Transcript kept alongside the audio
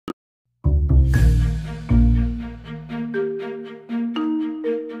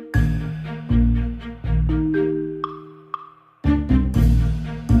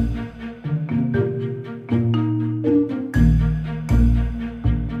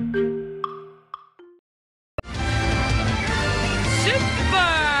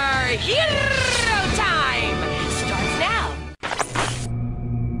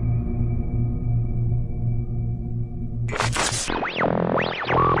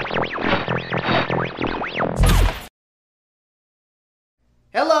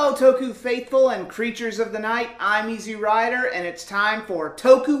Toku faithful and creatures of the night, I'm Easy Rider, and it's time for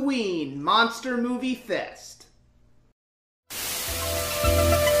TOKUWEEN Monster Movie Fest.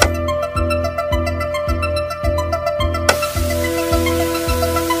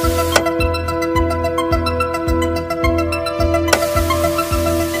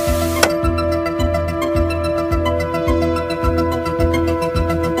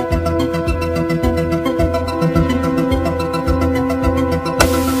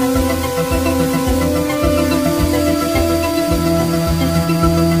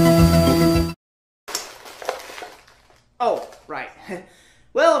 Oh, right.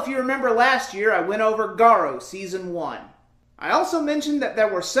 Well, if you remember last year, I went over GARO Season 1. I also mentioned that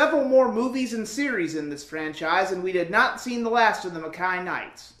there were several more movies and series in this franchise, and we did not see the last of the Makai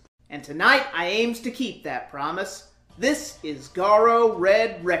Knights. And tonight, I aims to keep that promise. This is GARO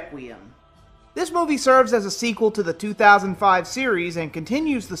Red Requiem. This movie serves as a sequel to the 2005 series and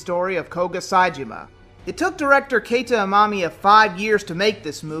continues the story of Koga Saejima. It took director Keita Amamiya 5 years to make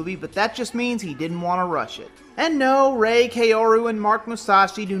this movie, but that just means he didn't want to rush it. And no, Rei Kaoru and Mark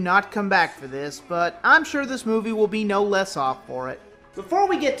Musashi do not come back for this, but I'm sure this movie will be no less off for it. Before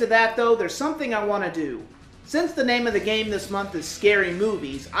we get to that though, there's something I want to do. Since the name of the game this month is Scary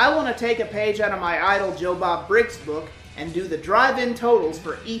Movies, I want to take a page out of my idol Joe Bob Briggs' book and do the drive-in totals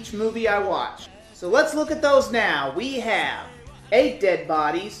for each movie I watch. So let's look at those now. We have 8 dead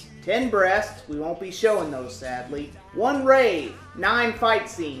bodies, 10 breasts, we won't be showing those sadly, 1 rave, 9 fight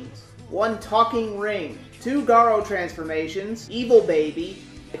scenes, 1 talking ring, 2 GARO transformations, evil baby,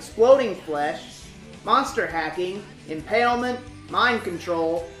 exploding flesh, monster hacking, impalement, mind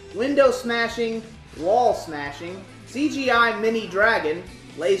control, window smashing, wall smashing, CGI mini dragon,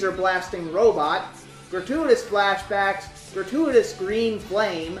 laser blasting robot, gratuitous flashbacks, gratuitous green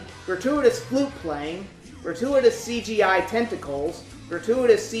flame, gratuitous flute playing, gratuitous CGI tentacles,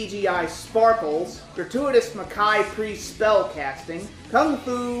 gratuitous CGI sparkles, gratuitous Makai priest spell casting, kung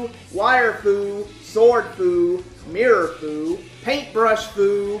fu, wire fu, sword fu, mirror fu, paintbrush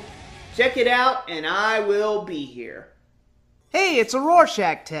fu. Check it out and I will be here. Hey, it's a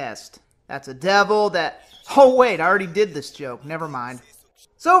Rorschach test. That's a devil that... Oh wait, I already did this joke, never mind.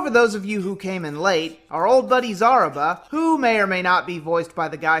 So for those of you who came in late, our old buddy Zaruba, who may or may not be voiced by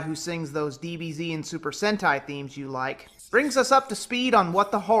the guy who sings those DBZ and Super Sentai themes you like, brings us up to speed on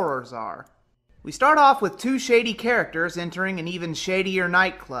what the horrors are. We start off with 2 shady characters entering an even shadier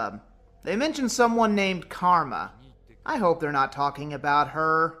nightclub. They mention someone named Karma. I hope they're not talking about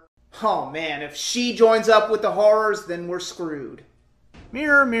her. Oh man, if she joins up with the horrors, then we're screwed.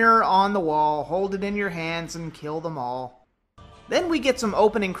 Mirror, mirror on the wall, hold it in your hands and kill them all. Then we get some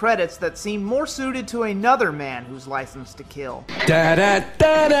opening credits that seem more suited to another man who's licensed to kill.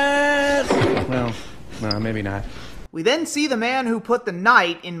 Da-da-da-da! Well, no, maybe not. We then see the man who put the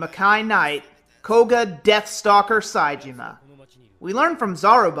knight in Makai Knight, Koga Deathstalker Saejima. We learn from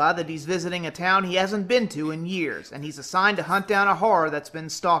Zaruba that he's visiting a town he hasn't been to in years, and he's assigned to hunt down a horror that's been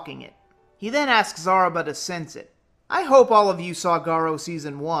stalking it. He then asks Zaruba to sense it. I hope all of you saw GARO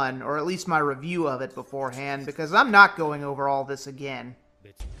Season 1, or at least my review of it beforehand, because I'm not going over all this again.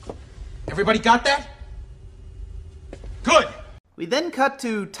 Everybody got that? Good! We then cut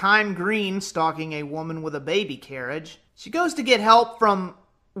to Time Green stalking a woman with a baby carriage. She goes to get help from...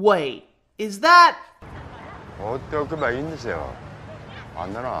 Wait, is that...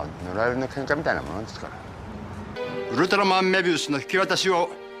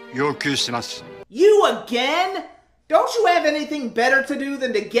 You again? Don't you have anything better to do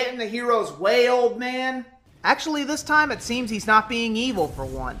than to get in the hero's way, old man? Actually, this time it seems he's not being evil for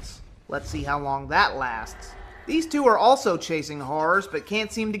once. Let's see how long that lasts. These 2 are also chasing horrors, but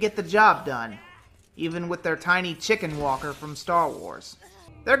can't seem to get the job done. Even with their tiny chicken walker from Star Wars.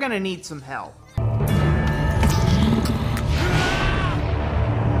 They're gonna need some help.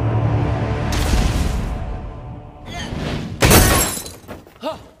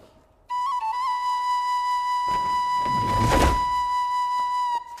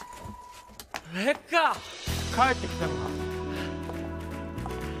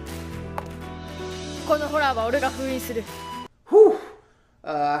 Whew.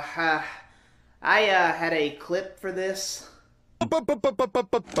 I had a clip for this.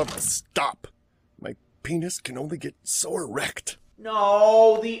 Stop. My penis can only get so erect.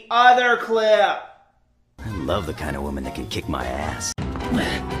 No, the other clip. I love the kind of woman that can kick my ass.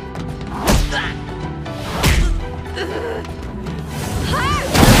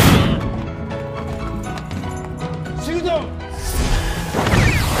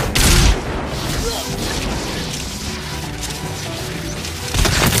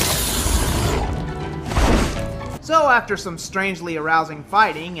 So after some strangely arousing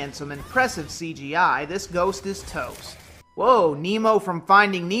fighting and some impressive CGI, this ghost is toast. Whoa, Nemo from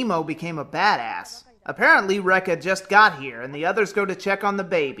Finding Nemo became a badass. Apparently Rekka just got here and the others go to check on the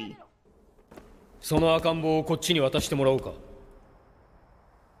baby. その赤ん坊をこっちに渡してもらおうか。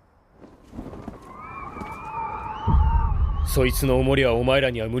そいつのおもりはお前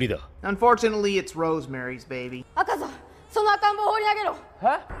らには無理だ。Unfortunately, it's Rosemary's baby. 赤座、その赤ん坊を放り上げろ。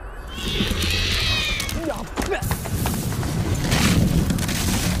やっべ。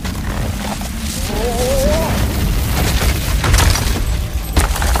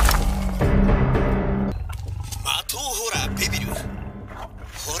的ホラービビる。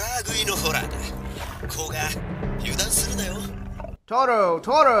ホラー食いのホラーだ。子が油断するなよ。Toro,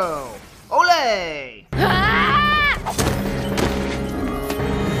 Toro! Ole!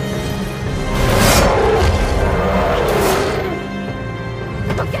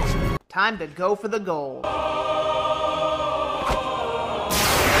 Time to go for the gold.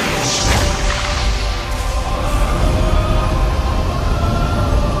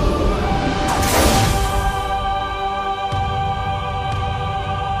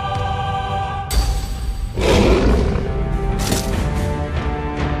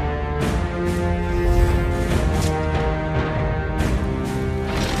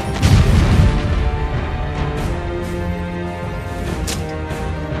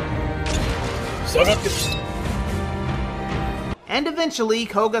 And eventually,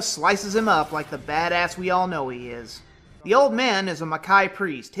 Koga slices him up like the badass we all know he is. The old man is a Makai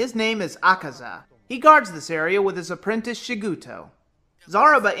priest. His name is Akaza. He guards this area with his apprentice Shiguto.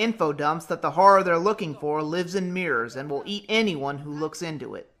 Zaruba info dumps that the horror they're looking for lives in mirrors and will eat anyone who looks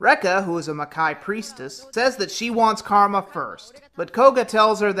into it. Rekka, who is a Makai priestess, says that she wants karma first, but Koga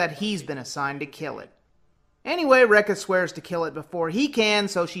tells her that he's been assigned to kill it. Anyway, Rekka swears to kill it before he can,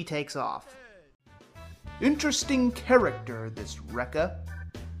 so she takes off. Interesting character, this Rekka.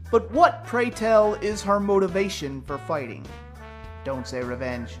 But what, pray tell, is her motivation for fighting? Don't say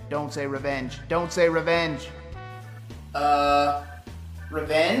revenge. Don't say revenge. Don't say revenge.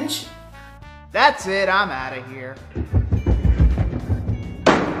 Revenge? That's it, I'm out of here.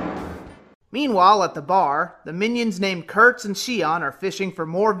 Meanwhile, at the bar, the minions named Kurtz and Shion are fishing for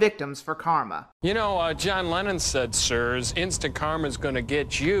more victims for karma. You know, John Lennon said, sirs, instant karma's gonna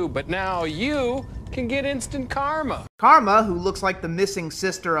get you, but now you can get instant karma. Karma, who looks like the missing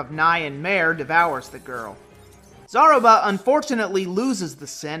sister of Nai and Mare, devours the girl. Zaruba unfortunately loses the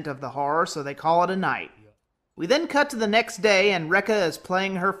scent of the horror, so they call it a night. We then cut to the next day, and Rekka is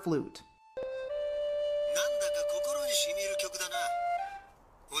playing her flute.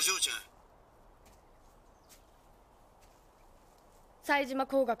 冴島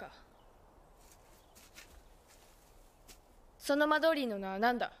甲賀か。そのマドリーの名は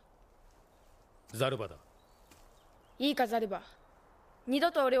何だ？ザルバだ。いいかザルバ。二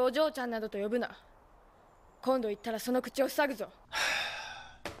度と俺をお嬢ちゃんなどと呼ぶな。今度言ったらその口を塞ぐぞ。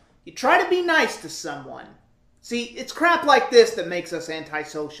You try to be nice to someone. See, it's crap like this that makes us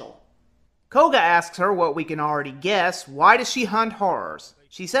antisocial. Koga asks her what we can already guess. Why does she hunt horrors?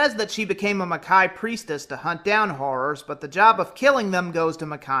 She says that she became a Makai priestess to hunt down horrors, but the job of killing them goes to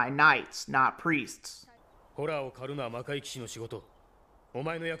Makai knights, not priests. ホラーを狩るのは魔界騎士の仕事。お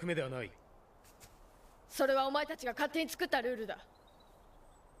前の役目ではない。それはお前たちが勝手に作ったルールだ。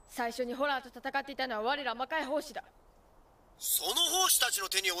最初にホラーと戦っていたのは我ら魔界法師だ。その法師たちの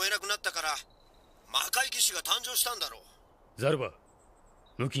手に負えなくなったから魔界騎士が誕生したんだろう。ザルバ、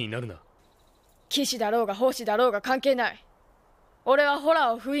ムキになるな。騎士だろうが法師だろうが関係ない。俺はホラ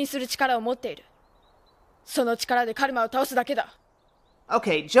ーを封印する力を持っている。その力でカルマを倒すだけだ。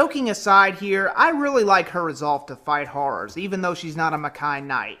Okay, joking aside here, I really like her resolve to fight horrors, even though she's not a Makai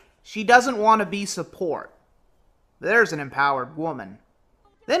knight. She doesn't want to be support. There's an empowered woman.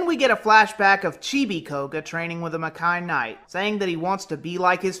 Then we get a flashback of Chibi Koga training with a Makai knight, saying that he wants to be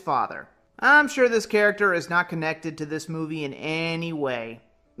like his father. I'm sure this character is not connected to this movie in any way.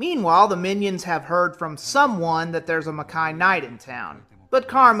 Meanwhile, the minions have heard from someone that there's a Makai knight in town, but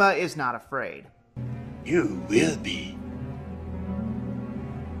Karma is not afraid. You will be.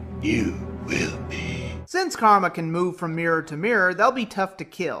 You will be. Since Karma can move from mirror to mirror, they'll be tough to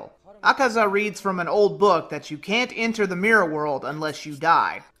kill. Akaza reads from an old book that you can't enter the mirror world unless you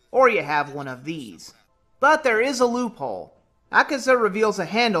die, or you have one of these. But there is a loophole. Akaza reveals a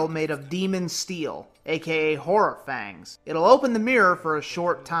handle made of demon steel, aka horror fangs. It'll open the mirror for a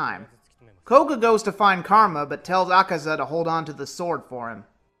short time. Koga goes to find Karma, but tells Akaza to hold on to the sword for him.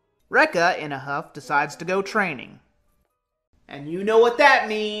 Rekka, in a huff, decides to go training. And you know what that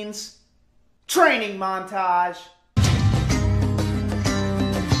means. Training montage!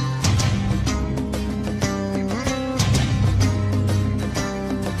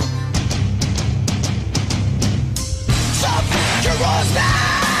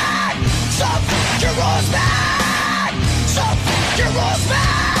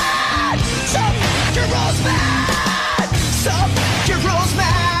 heroes, man. Some heroes,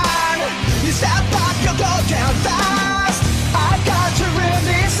 man. You step up, you'll go down fast. I've got to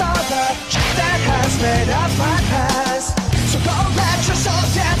release all the shit that has made up my past. So go let your soul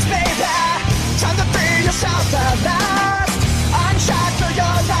dance, baby. Time to free yourself at last. Unshackle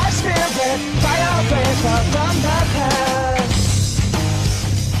your life spirit. Fly away from the past.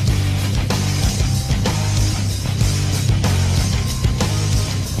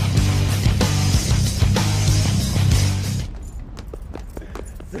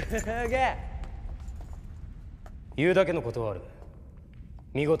すげえ。言うだけのことはある。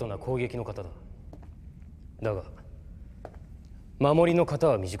見事な攻撃の型だ。だが守りの型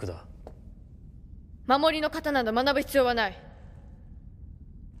は未熟だ。守りの型など学ぶ必要はない。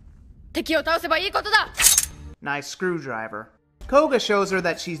敵を倒せばいいことだ。 Nice screwdriver. Koga shows her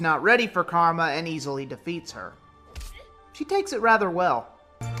that she's not ready for Karma and easily defeats her. She takes it rather well.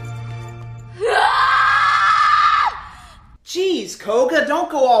 Jeez, Koga, don't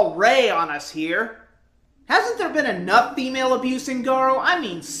go all Ray on us here. Hasn't there been enough female abuse in GARO? I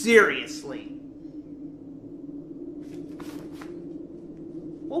mean, seriously.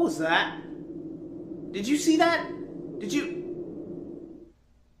 What was that? Did you see that? Did you...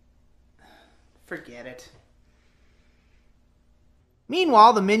 Forget it.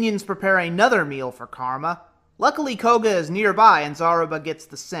 Meanwhile, the minions prepare another meal for Karma. Luckily, Koga is nearby and Zaruba gets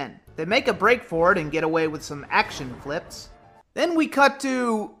the scent. They make a break for it and get away with some action flips. Then we cut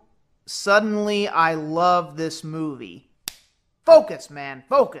to... Suddenly, I love this movie. Focus, man,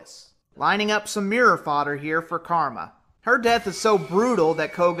 focus. Lining up some mirror fodder here for Karma. Her death is so brutal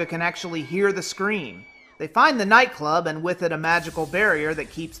that Koga can actually hear the scream. They find the nightclub and with it a magical barrier that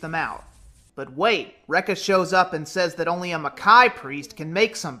keeps them out. But wait, Rekka shows up and says that only a Makai priest can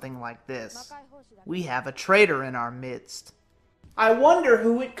make something like this. We have a traitor in our midst. I wonder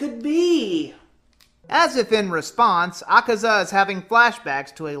who it could be. As if in response, Akaza is having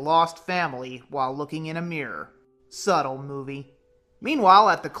flashbacks to a lost family while looking in a mirror. Subtle movie. Meanwhile,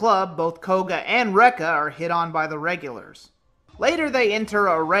 at the club, both Koga and Rekka are hit on by the regulars. Later they enter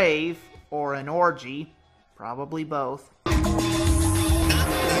a rave, or an orgy, probably both.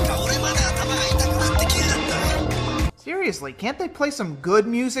 Seriously, can't they play some good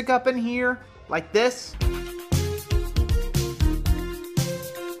music up in here? Like this?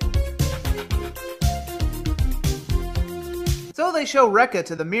 So they show Rekka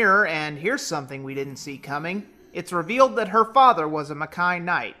to the mirror, and here's something we didn't see coming. It's revealed that her father was a Makai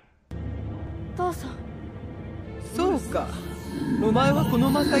knight.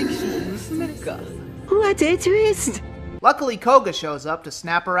 What a twist! Luckily, Koga shows up to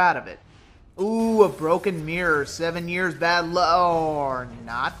snap her out of it. Ooh, a broken mirror, 7 years bad luck, or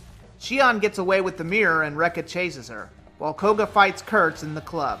not. Shion gets away with the mirror and Rekka chases her, while Koga fights Kurtz in the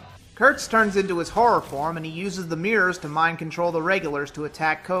club. Kurtz turns into his horror form and he uses the mirrors to mind control the regulars to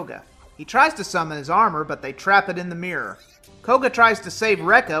attack Koga. He tries to summon his armor, but they trap it in the mirror. Koga tries to save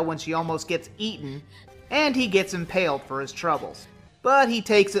Rekka when she almost gets eaten, and he gets impaled for his troubles. But he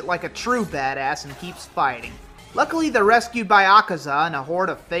takes it like a true badass and keeps fighting. Luckily, they're rescued by Akaza and a horde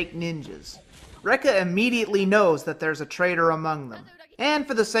of fake ninjas. Rekka immediately knows that there's a traitor among them. And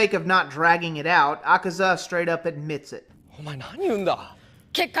for the sake of not dragging it out, Akaza straight up admits it. お前何言うんだ。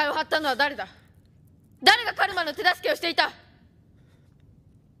結界を張ったのは誰だ。誰がカルマの手助けをしていた。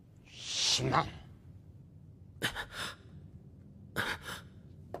すまん。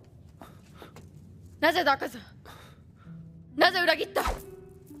なぜだ、akaza。なぜ裏切った。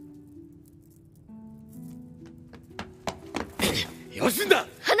よすんだ。話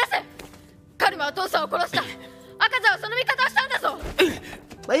せ。カルマは父さんを殺した。akazaはその味方をしたんだぞ。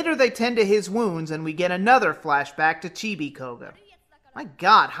Later they tend to his wounds and we get another flashback to Chibi Koga. My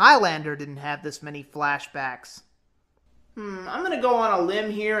god, Highlander didn't have this many flashbacks. I'm gonna go on a limb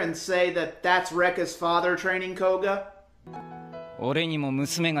here and say that that's Rekka's father training Koga. 俺にも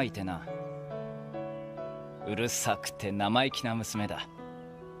娘がいてな。うるさくて生意気な娘だ。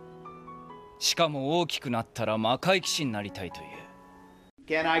しかも大きくなったら魔界騎士になりたいという。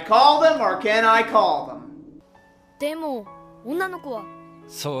Can I call them or can I call them? でも女の子は。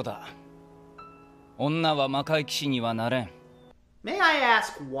そうだ。女は魔界騎士にはなれん。May I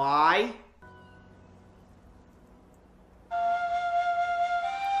ask why?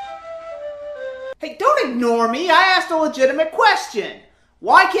 Hey, don't ignore me. I asked a legitimate question.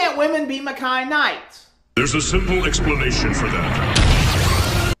 Why can't women be Makai knights? There's a simple explanation for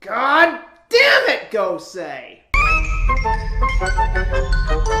that. God damn it, Gosei!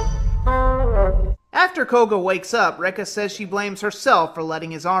 After Koga wakes up, Rekka says she blames herself for letting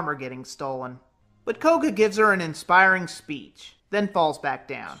his armor getting stolen. But Koga gives her an inspiring speech, then falls back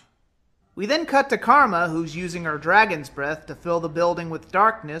down. We then cut to Karma, who's using her dragon's breath to fill the building with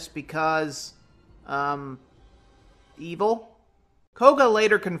darkness because, evil? Koga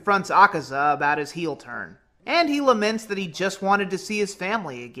later confronts Akaza about his heel turn, and he laments that he just wanted to see his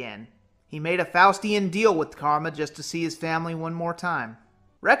family again. He made a Faustian deal with Karma just to see his family one more time.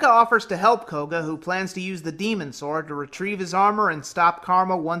 Rekka offers to help Koga, who plans to use the demon sword to retrieve his armor and stop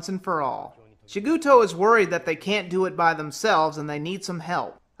Karma once and for all. Shiguto is worried that they can't do it by themselves and they need some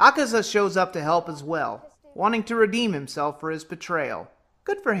help. Akaza shows up to help as well, wanting to redeem himself for his betrayal.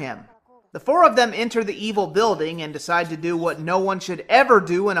 Good for him. The four of them enter the evil building and decide to do what no one should ever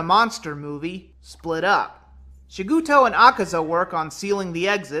do in a monster movie: split up. Shiguto and Akaza work on sealing the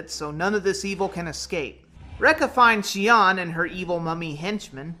exits so none of this evil can escape. Rekka finds Shion and her evil mummy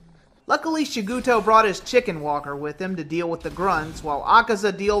henchmen. Luckily, Shiguto brought his chicken walker with him to deal with the grunts, while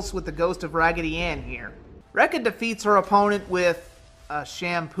Akaza deals with the ghost of Raggedy Ann here. Rekka defeats her opponent with a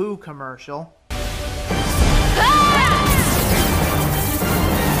shampoo commercial.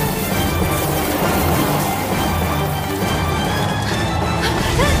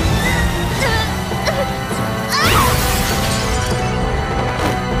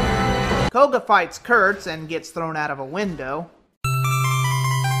 Koga fights Kurtz and gets thrown out of a window.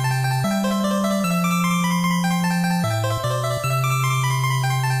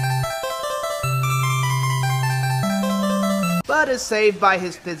 But is saved by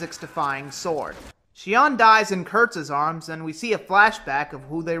his physics-defying sword. Shion dies in Kurtz's arms, and we see a flashback of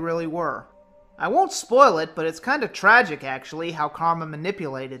who they really were. I won't spoil it, but it's kind of tragic actually how Karma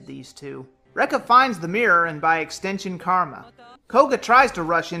manipulated these two. Rekka finds the mirror, and by extension Karma. Koga tries to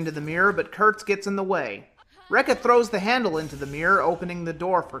rush into the mirror, but Kurtz gets in the way. Rekka throws the handle into the mirror, opening the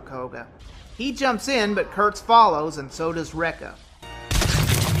door for Koga. He jumps in, but Kurtz follows, and so does Rekka.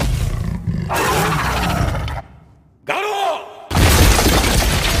 GARO!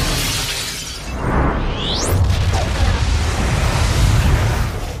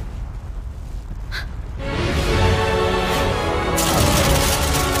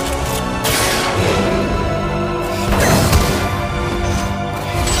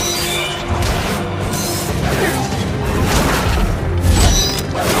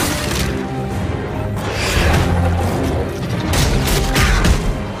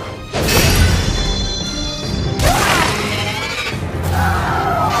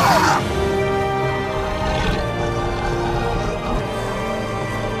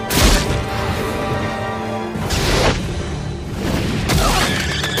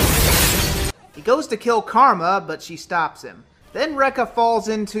 He goes to kill Karma, but she stops him. Then Rekka falls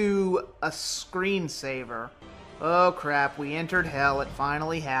into a screensaver. Oh crap, we entered hell, it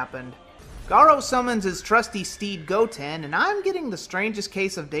finally happened. Garo summons his trusty steed Goten, and I'm getting the strangest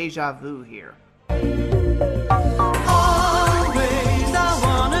case of deja vu here.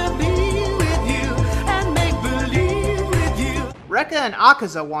 Rekka and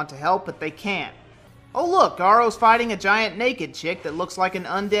Akaza want to help, but they can't. Oh look, Garo's fighting a giant naked chick that looks like an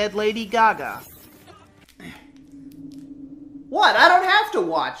undead Lady Gaga. What? I don't have to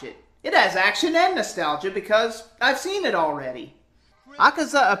watch it. It has action and nostalgia because I've seen it already.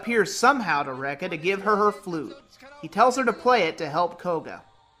 Akaza appears somehow to Rekka to give her her flute. He tells her to play it to help Koga.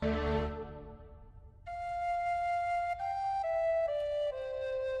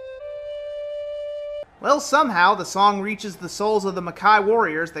 Well, somehow the song reaches the souls of the Makai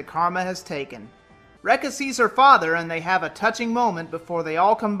warriors that Karma has taken. Rekka sees her father and they have a touching moment before they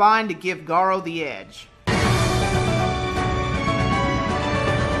all combine to give Garo the edge.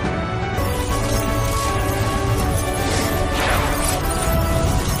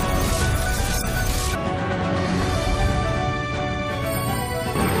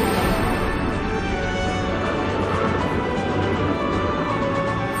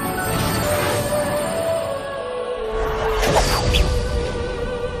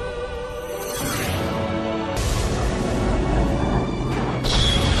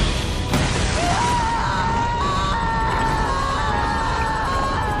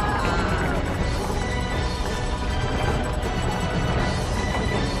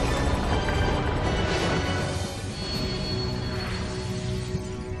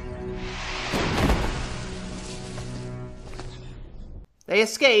 They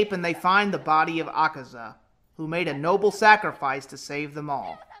escape and they find the body of Akaza, who made a noble sacrifice to save them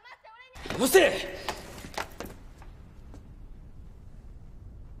all.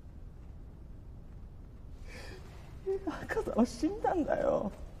 Akaza は死んだんだ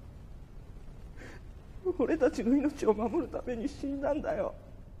よ。俺たちの命を守るために死んだんだよ。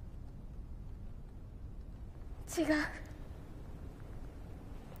違う。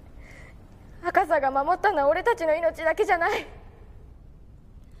赤座が守ったのは俺たちの命だけじゃない。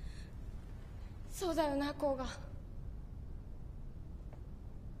そうだよな、甲賀。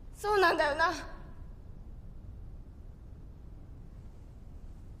そうなんだよな。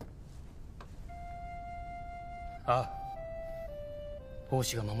ああ、奉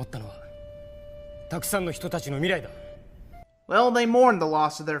仕が守ったのはたくさんの人たちの未来だ。 Well, they mourn the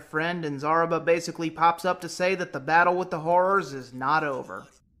loss of their friend, and Zarba basically pops up to say that the battle with the horrors is not over.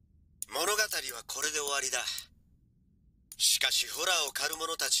 物語はこれで終わりだ。しかしホラーを狩る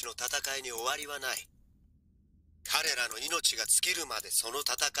者たちの戦いに終わりはない。彼らの命が尽きるまでその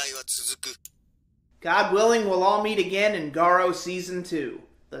戦いは続く。God willing, we'll all meet again in GARO Season 2.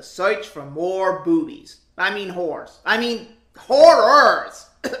 The search for more boobies. I mean whores. I mean horrors!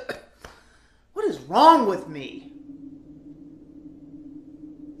 What is wrong with me?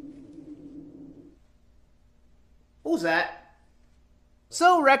 What was that?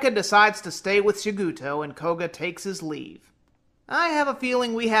 So Rekka decides to stay with Shiguto and Koga takes his leave. I have a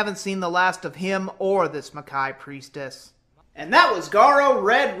feeling we haven't seen the last of him or this Makai priestess. And that was GARO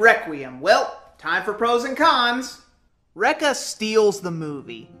Red Requiem. Well, time for pros and cons. Rekka steals the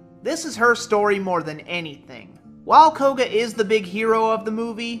movie. This is her story more than anything. While Koga is the big hero of the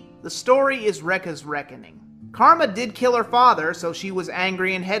movie, the story is Rekka's reckoning. Karma did kill her father, so she was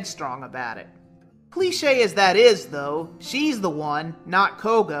angry and headstrong about it. Cliche as that is, though, she's the one, not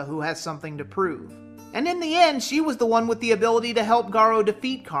Koga, who has something to prove. And in the end, she was the one with the ability to help Garo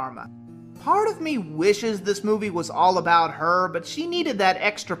defeat Karma. Part of me wishes this movie was all about her, but she needed that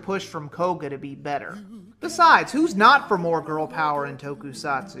extra push from Koga to be better. Besides, who's not for more girl power in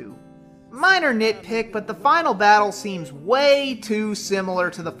tokusatsu? Minor nitpick, but the final battle seems way too similar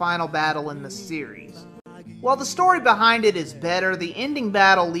to the final battle in the series. While the story behind it is better, the ending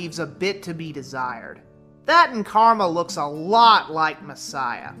battle leaves a bit to be desired. That and Karma looks a lot like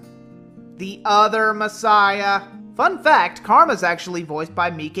Messiah. The other Messiah. Fun fact, Karma's actually voiced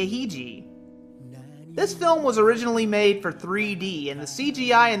by Mika Hiji. This film was originally made for 3D, and the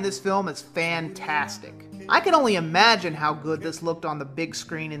CGI in this film is fantastic. I can only imagine how good this looked on the big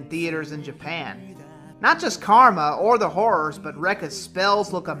screen in theaters in Japan. Not just Karma or the horrors, but Rekka's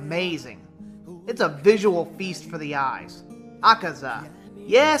spells look amazing. It's a visual feast for the eyes. Akaza.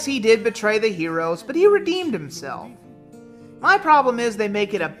 Yes, he did betray the heroes, but he redeemed himself. My problem is they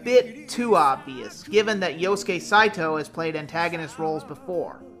make it a bit too obvious, given that Yosuke Saito has played antagonist roles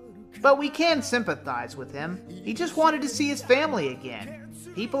before. But we can sympathize with him. He just wanted to see his family again.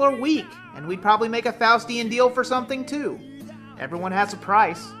 People are weak, and we'd probably make a Faustian deal for something too. Everyone has a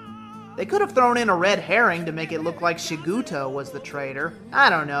price. They could have thrown in a red herring to make it look like Shiguto was the traitor. I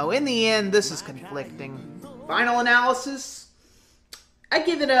don't know, in the end, this is conflicting. Final analysis? I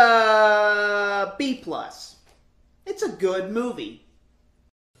give it a B+. It's a good movie.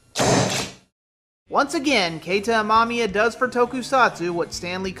 Once again, Keita Amamiya does for tokusatsu what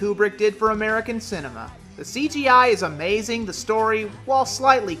Stanley Kubrick did for American cinema. The CGI is amazing, the story, while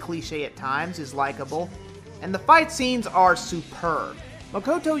slightly cliche at times, is likable, and the fight scenes are superb.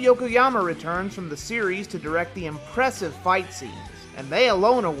 Makoto Yokoyama returns from the series to direct the impressive fight scenes, and they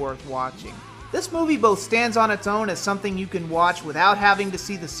alone are worth watching. This movie both stands on its own as something you can watch without having to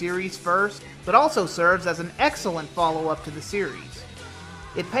see the series first, but also serves as an excellent follow-up to the series.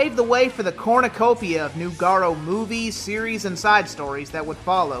 It paved the way for the cornucopia of new GARO movies, series, and side stories that would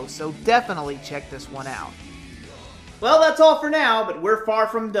follow, so definitely check this one out. Well, that's all for now, but we're far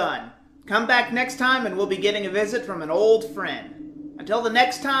from done. Come back next time and we'll be getting a visit from an old friend. Until the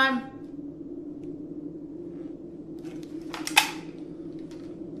next time...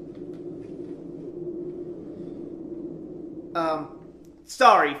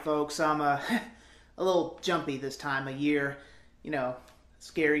 Sorry folks, I'm a little jumpy this time of year. You know,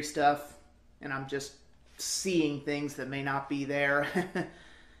 scary stuff, and I'm just seeing things that may not be there.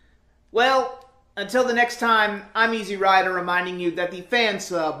 Well, until the next time, I'm Easy Rider reminding you that the fan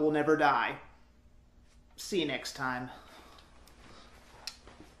sub will never die. See you next time.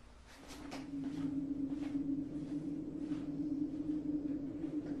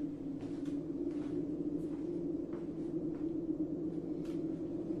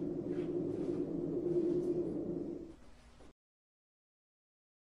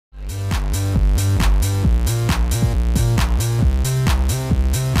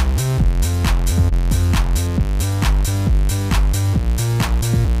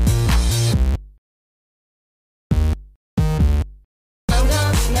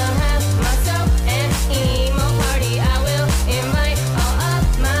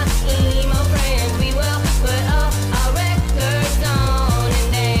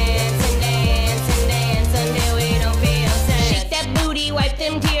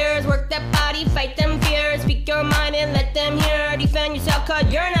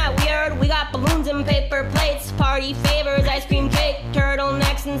 you're not weird. We got balloons and paper plates, party favors, ice cream cake,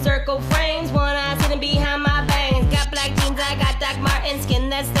 turtlenecks and circle frames. One eye sitting behind my bangs. Got black jeans, I got Doc Martin, skin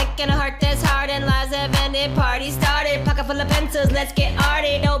that's thick and a heart that's hard. And lives have ended, party started. Pocket full of pencils, let's get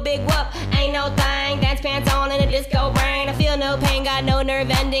arty. No big whoop, ain't no thing. Dance pants on in a disco brain. I feel no pain, got no nerve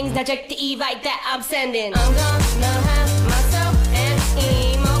endings. Now check the Evite that I'm sending. I'm gonna have myself an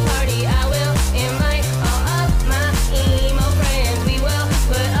emo party. I will invite all of my emo friends. We will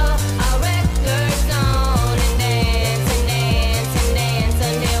put all our records on and dance and dance and dance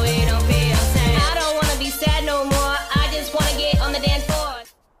until we don't feel sad. I don't wanna be sad no more. I just wanna get on the dance floor.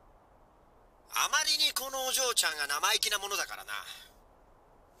 あまりにこのお嬢ちゃんが生意気なものだからな。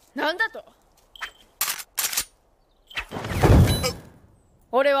なんだと？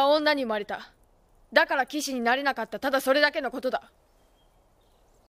俺は女に生まれた。だから騎士になれなかった。ただそれだけのことだ。